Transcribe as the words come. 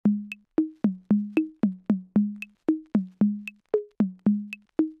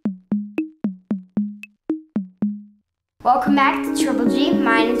Welcome back to Triple G.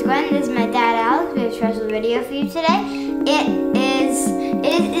 My name is Gwen. This is my dad, Alex. We have a special video for you today.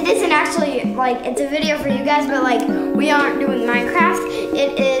 It isn't actually like it's a video for you guys, but like we aren't doing Minecraft.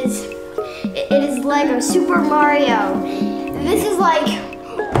 It is Lego Super Mario. This is like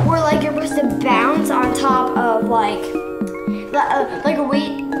where like you're supposed to bounce on top of like a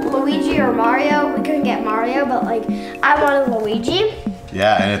Luigi or Mario. We couldn't get Mario, but like I wanted Luigi.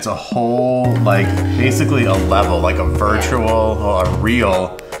 Yeah, and it's a whole, like, basically a level, like a virtual or a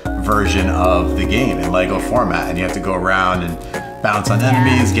real version of the game in Lego format. And you have to go around and bounce on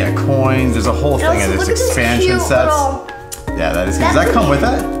enemies, get coins. There's a whole thing, and there's expansion sets. Yeah, that is. Does that come with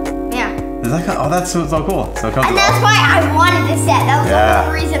that? Yeah. Does that come? Oh, that's so cool. So it comes. And that's why I wanted this set. That was the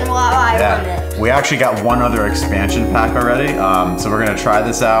whole reason why I wanted it. We actually got one other expansion pack already, so we're gonna try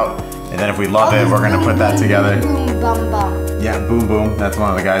this out. And then if we love it, we're gonna put that together. Boom, bum, bum. Yeah, Boom Boom. That's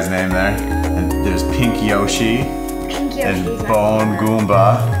one of the guys' name there. And there's Pink Yoshi. And Bone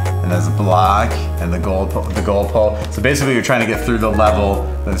Goomba. And there's Block and the gold pole. So basically, you're trying to get through the level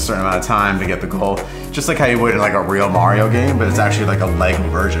in a certain amount of time to get the gold. Just like how you would in like a real Mario game, but it's actually like a Lego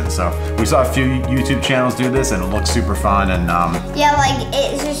version. So we saw a few YouTube channels do this, and it looks super fun. And yeah, like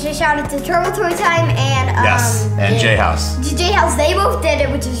it's just a shout out to Turtle Toy Time and and J House. J House, they both did it,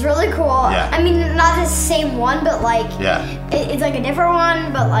 which is really cool. Yeah. I mean, not the same one, but like it's like a different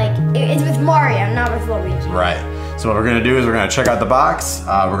one, but like it's with Mario, not with Luigi. Right. So what we're gonna do is we're gonna check out the box.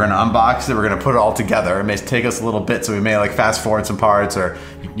 We're gonna unbox it. We're gonna put it all together. It may take us a little bit, so we may like fast forward some parts, or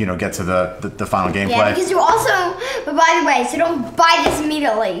get to the final gameplay. Yeah, because you also, but by the way, so don't buy this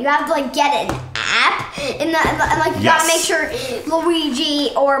immediately. You have to like get an app, and like you gotta make sure Luigi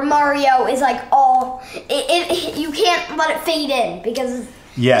or Mario is like all. You can't let it fade in because.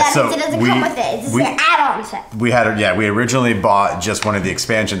 Yeah, so it doesn't come with it. It's an add-on set. We originally bought just one of the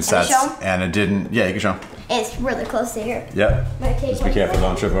expansion sets, and it didn't. Yeah, you can show them. It's really close to here. Yep. Just be careful,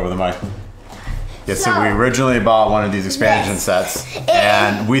 don't trip over the mic. Yeah, so we originally bought one of these expansion sets,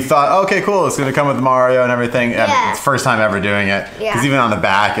 and we thought, okay, cool, it's gonna come with Mario and everything. And it's the first time ever doing it, because even on the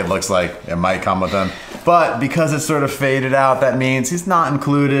back, it looks like it might come with him. But because it's sort of faded out, that means he's not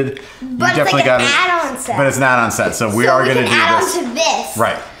included. But it's like an add-on set. But it's an add-on set, so we are gonna do this. To this.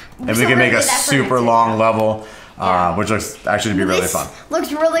 Right, and we can make a super long level, which looks actually to be really fun.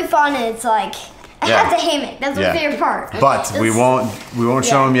 Looks really fun, and it's like. I have the hammock. That's my favorite part. But we won't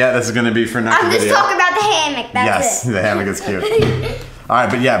show them yet. This is going to be for next video. I'm just talking about the hammock. That's it. The hammock is cute. All right,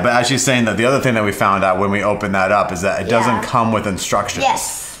 but as she's saying that, the other thing that we found out when we opened that up is that it doesn't come with instructions.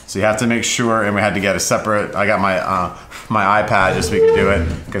 Yes. So you have to make sure, and we had to get a separate. I got my iPad just so we could do it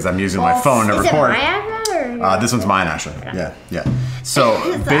because I'm using my phone to record. Is it my iPad? This one's mine actually. Yeah.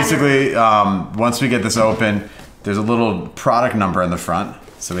 So basically, once we get this open, there's a little product number in the front.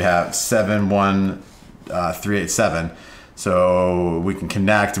 So we have 71387. So we can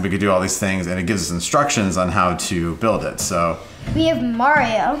connect, we can do all these things, and it gives us instructions on how to build it. So we have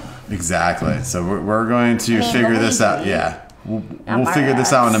Mario. Exactly. So we're going to figure this out. Yeah, we'll figure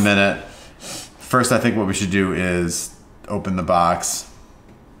this out in a minute. First, I think what we should do is open the box,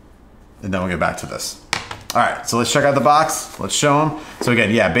 and then we'll get back to this. All right. So let's check out the box. Let's show them. So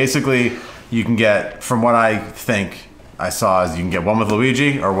again, basically you can get, from what I think I saw, is you can get one with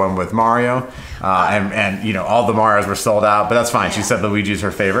Luigi or one with Mario, and all the Marios were sold out, but that's fine. She said Luigi's her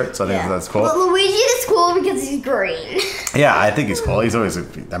favorite, so I think that's cool. But Luigi is cool because he's green. Yeah, I think he's cool. He's always,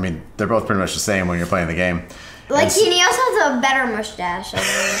 I mean, they're both pretty much the same when you're playing the game. Like, he also has a better mustache.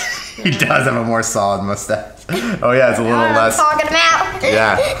 He does have a more solid mustache. Oh yeah, it's a little less. What I'm talking about.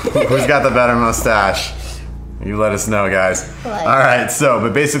 Yeah, who's got the better mustache? You let us know, guys. All right,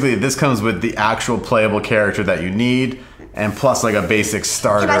 but basically this comes with the actual playable character that you need, and plus like a basic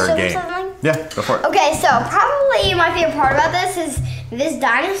starter game. Yeah, go for it. Okay, so probably my favorite part about this is this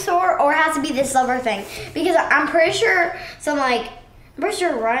dinosaur, or it has to be this silver thing, because I'm pretty sure someone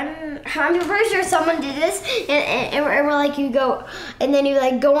did this, and we're like, you go, and then you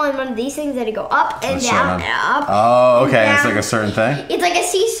like go on one of these things, and you go up and down and up. Oh, okay, and it's like a certain thing? It's like a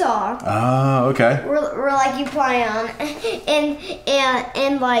seesaw. Oh, okay. We're like you play on,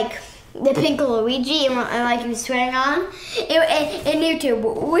 and like the pink Luigi, and like you swing on. In YouTube,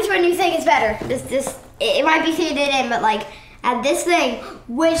 which one do you think is better? It might be faded in, but like at this thing,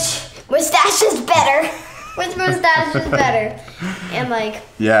 which mustache is better? Which mustache is better? And like.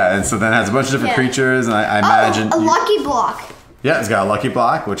 Yeah, and so then it has a bunch of different creatures, and I imagine. A lucky block. Yeah, it's got a lucky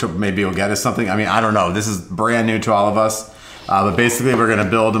block, which maybe will get us something. I mean, I don't know. This is brand new to all of us. But basically, we're gonna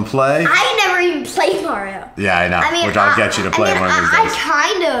build and play. I never even played Mario. Yeah, I know. Which I'll get you to play one of these days.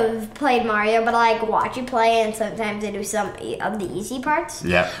 I kind of played Mario, but I like watch you play, and sometimes I do some of the easy parts.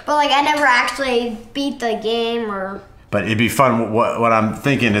 Yeah. But like, I never actually beat the game or But it'd be fun. What I'm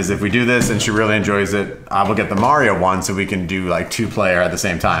thinking is if we do this and she really enjoys it, I will get the Mario one so we can do like 2-player at the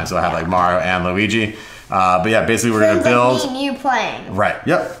same time. So I have like Mario and Luigi. But yeah, basically we're gonna build. Like me and you playing. Right.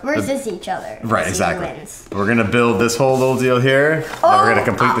 Yep. Versus each other. Right. Exactly. We're gonna build this whole little deal here. Then we're gonna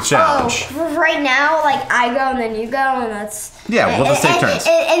complete the challenge. Right now, like I go and then you go, and that's. Yeah, we'll just take turns.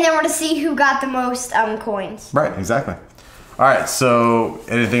 And then we're gonna see who got the most coins. Right. Exactly. All right, so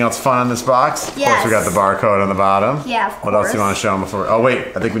anything else fun on this box? Yes. Of course, we got the barcode on the bottom. Yeah, of course. What else do you want to show them before? Oh,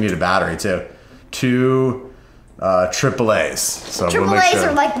 wait, I think we need a battery, too. 2 AAA's. So AAA's we'll make sure.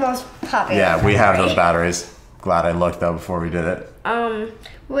 are like the most popular. Yeah, we have those batteries. Glad I looked, though, before we did it.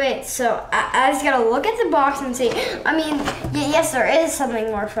 Wait, so I just gotta look at the box and see. I mean, yes, there is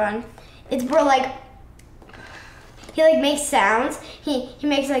something more fun. It's where, like, he, like, makes sounds. He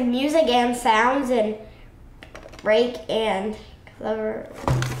makes, like, music and sounds and... break and clever.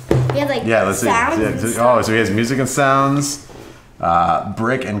 He has like sounds. Yeah. Oh, so he has music and sounds,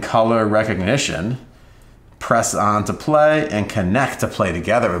 brick and color recognition, press on to play, and connect to play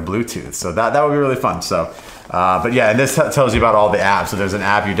together with Bluetooth. So that would be really fun. So, but yeah, and this tells you about all the apps. So there's an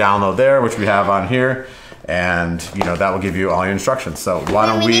app you download there, which we have on here, and you know that will give you all your instructions. So why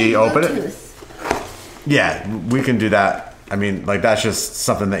don't we open it? Yeah, we can do that. I mean, like that's just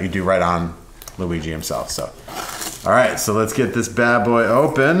something that you do right on Luigi himself. So. All right, so let's get this bad boy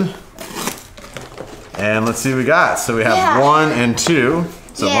open. And let's see what we got. So we have 1 and 2.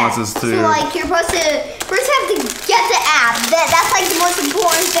 So it wants us to... So like you're supposed to first have to get the app. That's like the most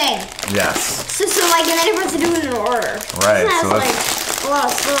important thing. Yes. So like and then you're supposed to do it in order. Right. That's so like a lot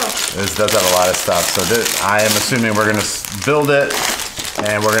of stuff. This does have a lot of stuff. So I am assuming we're gonna build it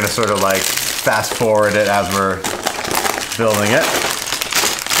and we're gonna sort of like fast forward it as we're building it.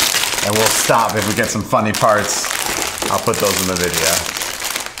 And we'll stop if we get some funny parts. I'll put those in the video.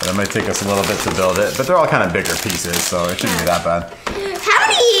 But it might take us a little bit to build it. But they're all kind of bigger pieces, so it shouldn't be that bad. How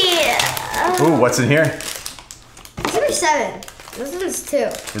many? Ooh, what's in here? There's 7. This one's 2.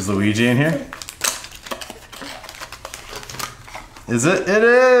 Is Luigi in here? Is it? It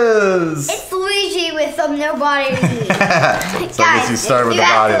is! It's Luigi with no body. So I guess you start with the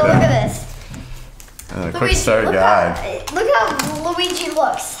body then. Look at this. And a quick start guide. Look how Luigi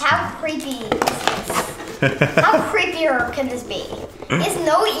looks. How creepy is this? How creepier can this be? He has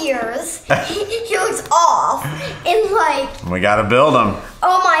no ears. He looks off. And like... We gotta build him.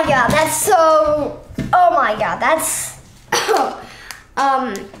 Oh my god, that's so... Oh my god, that's...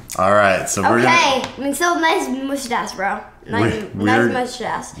 Alright, so we're gonna... Okay, I mean, so nice mustache, bro. Nice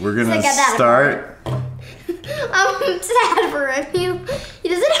mustache. We're gonna start... I'm sad for him. He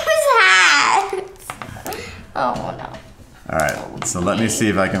doesn't have his hat. Oh no. Alright, so let me see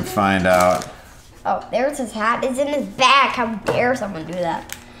if I can find out. Oh, there's his hat. It's in his back. How dare someone do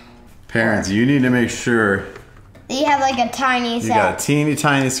that? Parents, you need to make sure you have like a tiny set. You got a teeny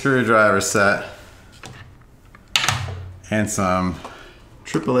tiny screwdriver set and some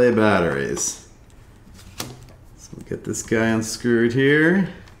AAA batteries. So we'll get this guy unscrewed here.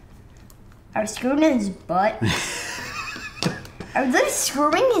 Are we screwing in his butt? Are they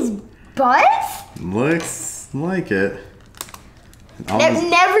screwing his butt? Looks like it.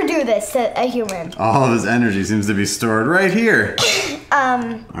 Never do this to a human. All of his energy seems to be stored right here.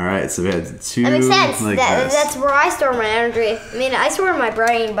 Alright, so we had 2 that makes sense. like that's where I store my energy. I mean, I store it in my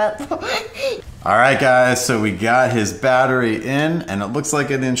brain, but... Alright guys, so we got his battery in, and it looks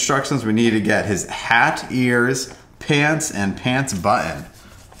like in the instructions we need to get his hat, ears, pants, and pants button.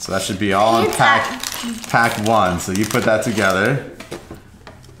 So that should be all in pack 1. So you put that together.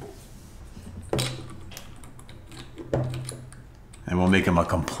 And we'll make him a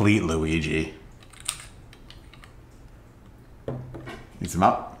complete Luigi. Mix him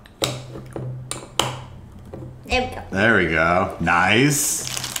up. There we go. There we go. Nice.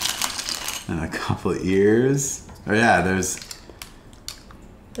 And a couple of ears. Oh yeah, there's...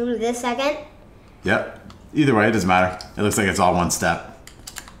 Do this second? Yep. Either way, it doesn't matter. It looks like it's all one step.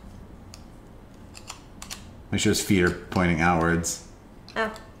 Make sure his feet are pointing outwards.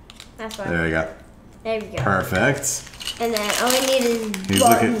 Oh, that's fine. There we go. There we go. Perfect. And then all we need is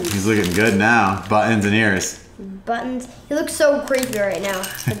buttons. He's looking good now. Buttons and ears. Buttons. He looks so creepy right now.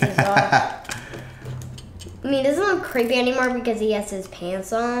 I mean, he doesn't look creepy anymore because he has his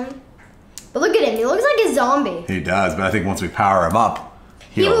pants on. But look at him. He looks like a zombie. He does, but I think once we power him up,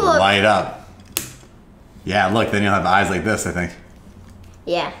 he'll light up. Yeah, look, then you'll have eyes like this, I think.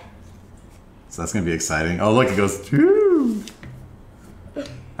 Yeah. So that's going to be exciting. Oh, look, it goes... Woo! All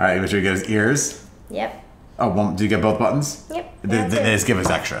right, make sure you get his ears. Yep. Oh, do you get both buttons? Yep. They just give us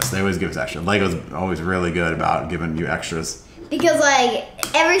extras. They always give us extras. Lego's always really good about giving you extras. Because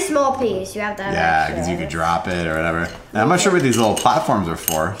like every small piece you have to have. Yeah, because you could drop it or whatever. Now, I'm not sure what these little platforms are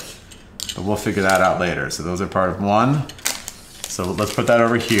for, but we'll figure that out later. So those are part of one. So let's put that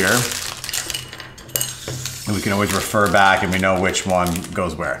over here. And we can always refer back and we know which one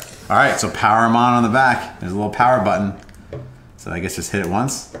goes where. All right, so power them on the back. There's a little power button. So I guess just hit it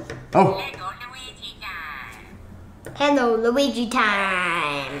once. Oh! Hello, Luigi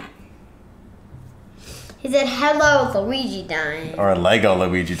time. He said, hello, Luigi time. Or Lego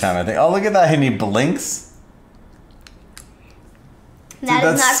Luigi time, I think. Oh, look at that. And he blinks. Dude,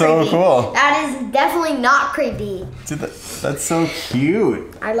 that's so creepy. cool. That is definitely not creepy. Dude, that's so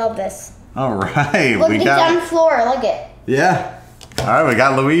cute. I love this. All right. Look, it's on the floor. Look at it. Yeah. All right, we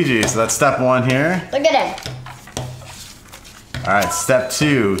got Luigi. So that's step one here. Look at him. All right, step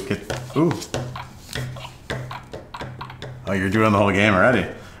two. Ooh. Oh, you're doing the whole game already.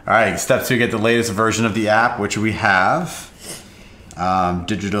 All right, step two, get the latest version of the app, which we have.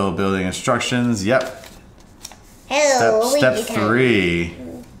 Digital building instructions, yep. Hello, Step three.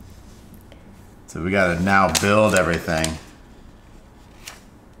 So we gotta now build everything.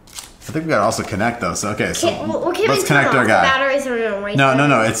 I think we gotta also connect those. So, okay, so let's connect our guy. Batteries are gonna waste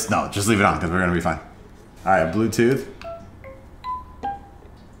No, just leave it on because we're gonna be fine. All right, Bluetooth.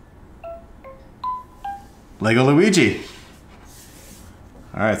 Lego Luigi.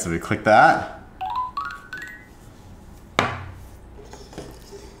 All right, so we click that.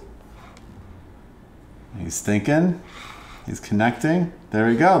 He's thinking, he's connecting. There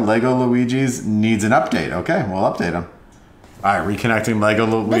we go, Lego Luigi's needs an update. Okay, we'll update him. All right, reconnecting Lego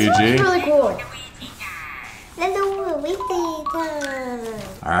Luigi. This one's really cool.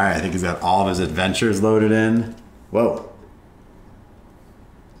 All right, I think he's got all of his adventures loaded in. Whoa.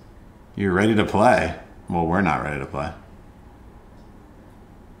 You're ready to play. Well, we're not ready to play.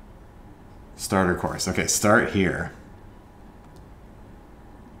 Starter course. Okay, start here.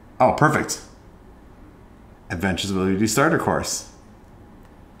 Oh, perfect. Adventures with Luigi starter course.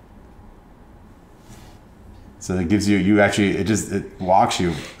 So it gives you, it walks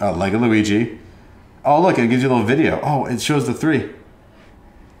you. Oh, Lego Luigi. Oh, look, it gives you a little video. Oh, it shows the three.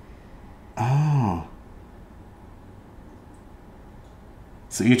 Oh.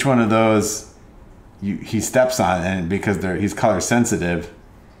 So each one of those, he steps on, and because he's color sensitive,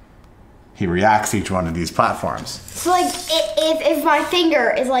 he reacts to each one of these platforms. So like, if my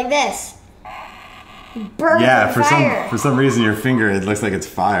finger is like this, burn yeah, fire. for some reason your finger, it looks like it's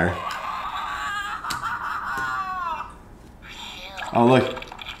fire. Oh look.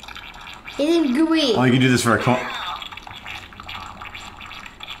 Isn't gooey. Oh, you can do this for a coin.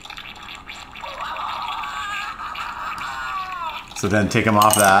 So then take him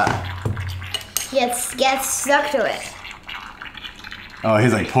off that. Gets stuck to it. Oh,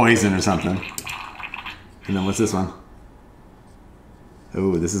 he's like poison or something. And then what's this one?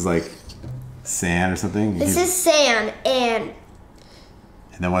 Oh, this is like sand or something. This is sand and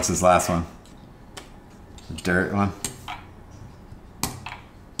then what's this last one? The dirt one.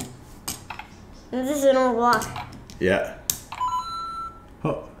 this is an old block. Yeah.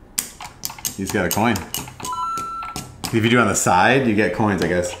 Oh, he's got a coin. If you do on the side, you get coins, I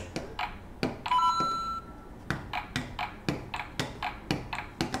guess.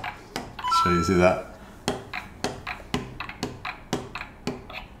 Show you see that?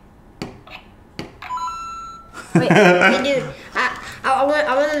 Wait, dude,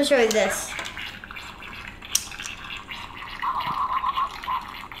 I want to show you this.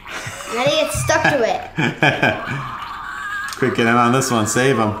 And then he gets stuck to it. Quick, get in on this one.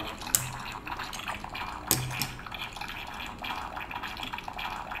 Save him.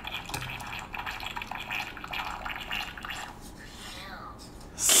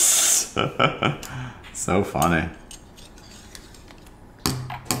 So funny.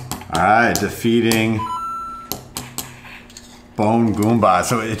 Alright, defeating Bone Goomba.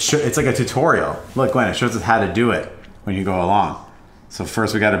 So it's like a tutorial. Look, Gwen, it shows us how to do it when you go along. So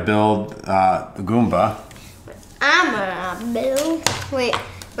first we got to build the Goomba. I'm gonna build. Wait.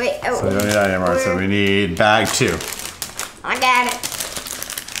 Oh, so we don't need that anymore. So we need bag 2. I got it.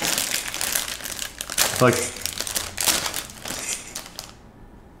 Look.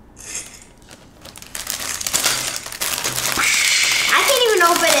 I can't even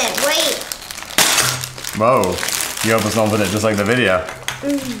open it. Wait. Whoa. You almost opened it just like the video.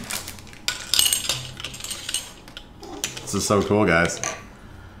 This is so cool, guys.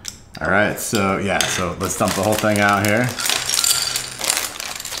 All right, so yeah, so let's dump the whole thing out here.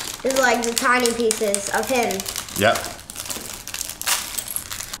 This is like the tiny pieces of him. Yep.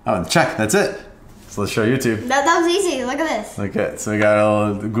 Oh, and check, that's it. So let's show YouTube. That was easy. Look at this. Okay, so we got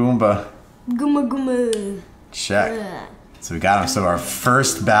a little Goomba. Goomba. Check. So we got him. So our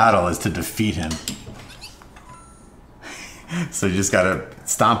first battle is to defeat him. So you just gotta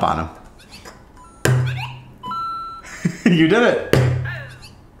stomp on him. You did it.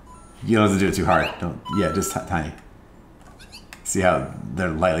 You don't have to do it too hard. Don't. Yeah, just tiny. See how they're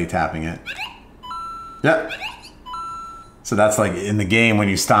lightly tapping it. Yep. So that's like in the game when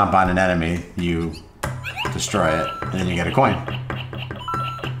you stomp on an enemy, you destroy it, and then you get a coin.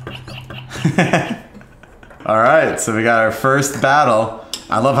 All right, so we got our first battle.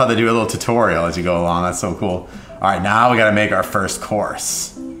 I love how they do a little tutorial as you go along. That's so cool. All right, now we gotta make our first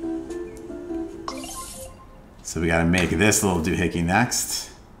course. So we gotta make this little doohickey next.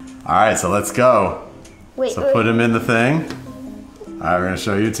 All right, so let's go. Wait, So put him in the thing. All right, we're gonna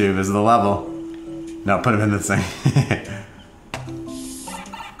show you two. This is the level. No, put him in the thing.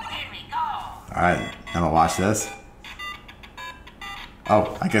 All right, I'm gonna watch this.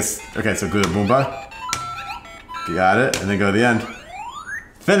 Oh, I guess, okay, so go to Boomba. You got it, and then go to the end.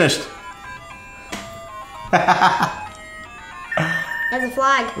 Finished. That's a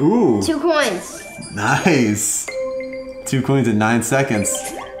flag. Ooh. 2 coins. Nice. 2 coins in 9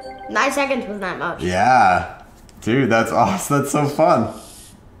 seconds. 9 seconds was not much. Yeah. Dude, that's awesome. That's so fun.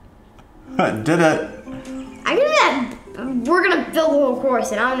 Did it. We're gonna build the whole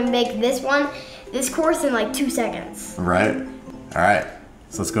course, and I'm gonna make this course in like 2 seconds. Right. All right.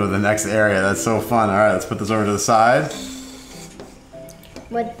 So let's go to the next area. That's so fun. All right, let's put this over to the side.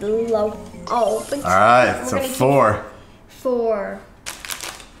 With the low. Oh. All right, so 4. 4.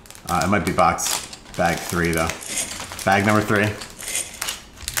 It might be bag 3 though. Bag number 3.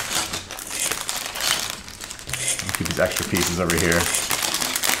 I'll keep these extra pieces over here.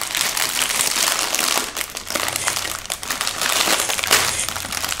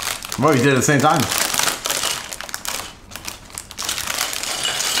 Well, you did it at the same time.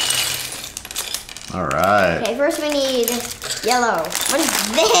 All right. Okay, first we need yellow. What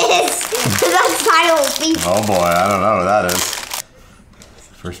is this? That's tiny little feet. Oh boy, I don't know what that is.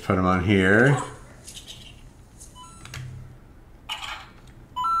 First put them on here.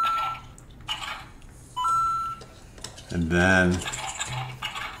 And then...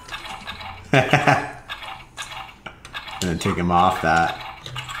 and then take them off that.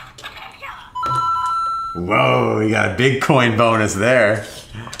 Whoa, you got a big coin bonus there.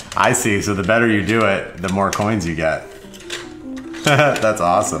 I see, so the better you do it, the more coins you get. That's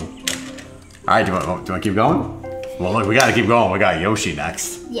awesome. All right, do you want to keep going? Well, look, we got to keep going. We got Yoshi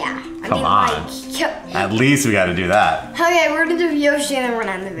next. Yeah. Come on. At least we got to do that. Okay, we're going to do Yoshi and then we're going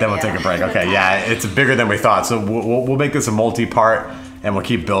to end the video. Then we'll take a break. Okay, yeah, it's bigger than we thought. So we'll make this a multi-part, and we'll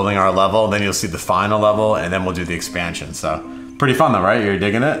keep building our level. Then you'll see the final level, and then we'll do the expansion. So pretty fun though, right? You're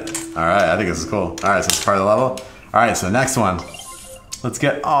digging it? All right, I think this is cool. All right, so it's part of the level. All right, so next one. Let's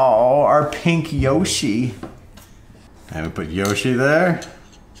get, oh, our pink Yoshi. And we put Yoshi there.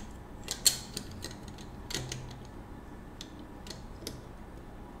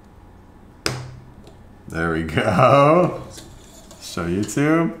 There we go. Show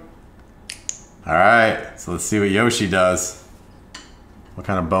YouTube. All right, so let's see what Yoshi does. What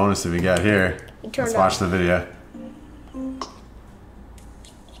kind of bonus do we got here? Let's watch the video.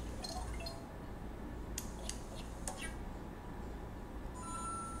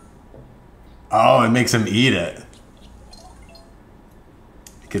 Oh, it makes him eat it.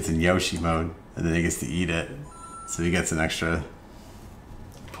 It gets in Yoshi mode, and then he gets to eat it. So he gets an extra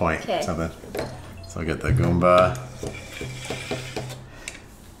point or something. So I'll get the Goomba.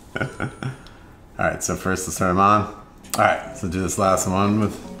 Alright, so first let's turn him on. Alright, so do this last one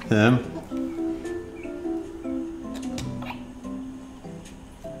with him.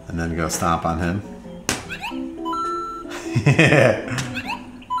 And then go stomp on him.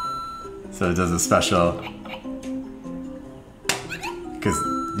 So it does a special. Because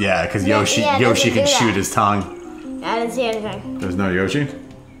Yoshi can shoot his tongue. I didn't see anything. There's no Yoshi?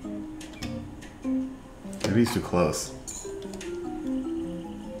 Maybe he's too close.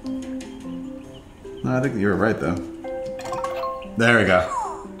 No, I think you were right though. There we go.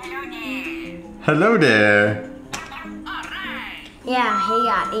 Hello there. Yeah, he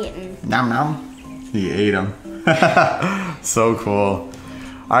got eaten. Nom nom. He ate him. So cool.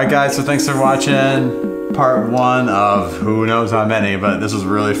 Alright guys, so thanks for watching part 1 of who knows how many, but this was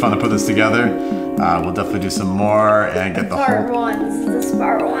really fun to put this together. We'll definitely do some more and get the part whole... This is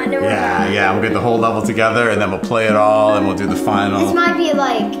part 1. Yeah, we'll get the whole level together and then we'll play it all and we'll do the final. This might be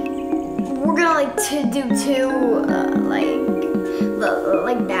like, we're gonna like to do 2,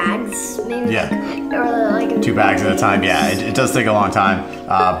 like bags, maybe. Yeah. Or like 2 bags at a time. Yeah, it does take a long time,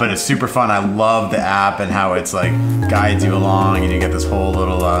 but it's super fun. I love the app and how it's like guides you along, and you get this whole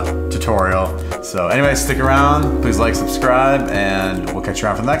little tutorial. So anyway, stick around. Please like, subscribe, and we'll catch you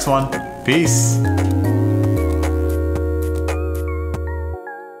around for the next one. Peace.